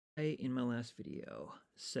in my last video,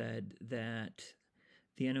 said that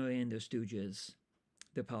the NRA and their stooges,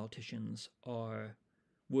 their politicians, are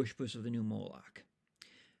worshippers of the new Molech.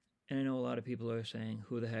 And I know a lot of people are saying,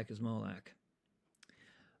 who the heck is Molech?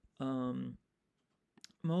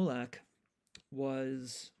 Molech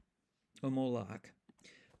was a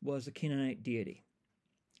Canaanite deity.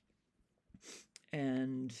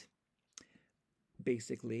 And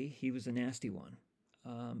basically, he was a nasty one.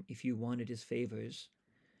 If you wanted his favors,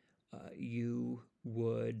 you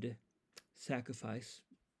would sacrifice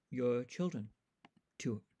your children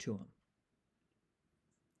to him.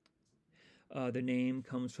 The name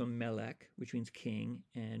comes from Melech, which means king,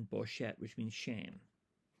 and Boshet, which means shame.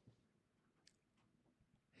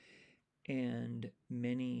 And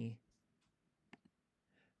many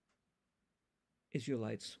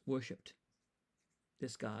Israelites worshipped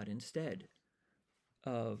this god instead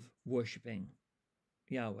of worshiping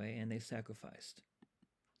Yahweh, and they sacrificed.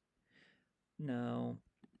 Now,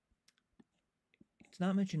 it's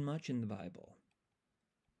not mentioned much in the Bible,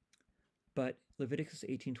 but Leviticus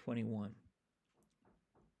 18:21,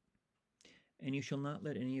 and you shall not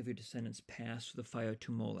let any of your descendants pass through the fire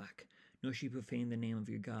to Molech, nor shall you profane the name of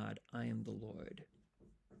your God. I am the Lord.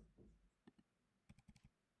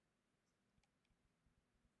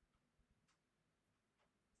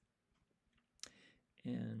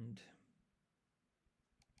 And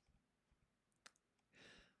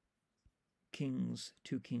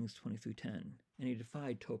 2 Kings 20-10, and he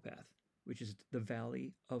defied Topath, which is the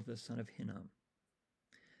valley of the son of Hinnom,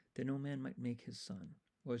 that no man might make his son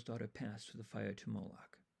or his daughter pass through the fire to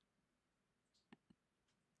Molech.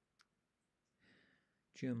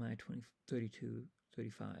 Jeremiah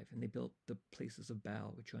 32:35, and they built the places of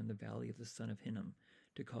Baal, which are in the valley of the son of Hinnom,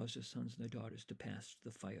 to cause their sons and their daughters to pass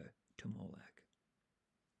through the fire to Molech.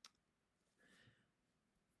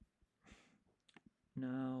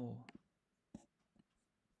 Now,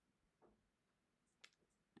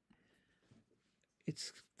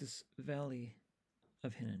 this valley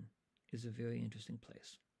of Hinnom is a very interesting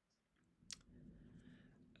place.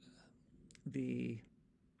 The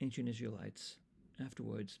ancient Israelites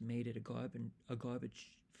afterwards made it a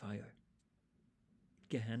garbage fire.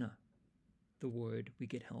 Gehenna, the word we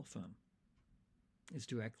get hell from, is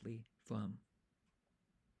directly from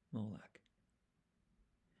Molech.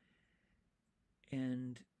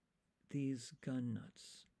 And these gun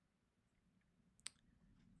nuts,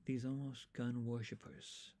 these almost gun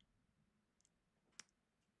worshippers,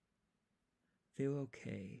 they're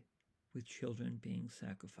okay with children being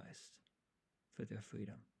sacrificed for their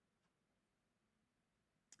freedom.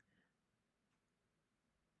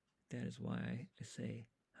 That is why I say,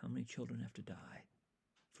 how many children have to die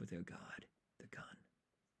for their God, the gun?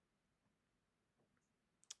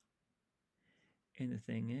 And the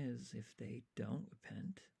thing is, if they don't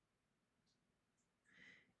repent,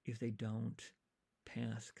 if they don't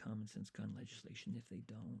pass common sense gun legislation, if they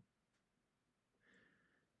don't,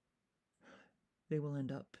 they will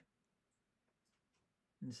end up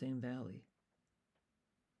in the same valley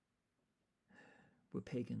where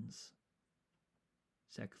pagans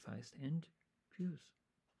sacrificed, and Jews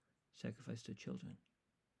sacrificed their children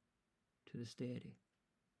to this deity.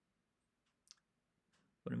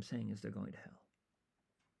 What I'm saying is they're going to hell.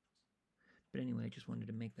 But anyway, I just wanted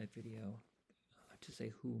to make that video to say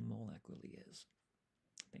who Molech really is.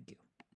 Thank you.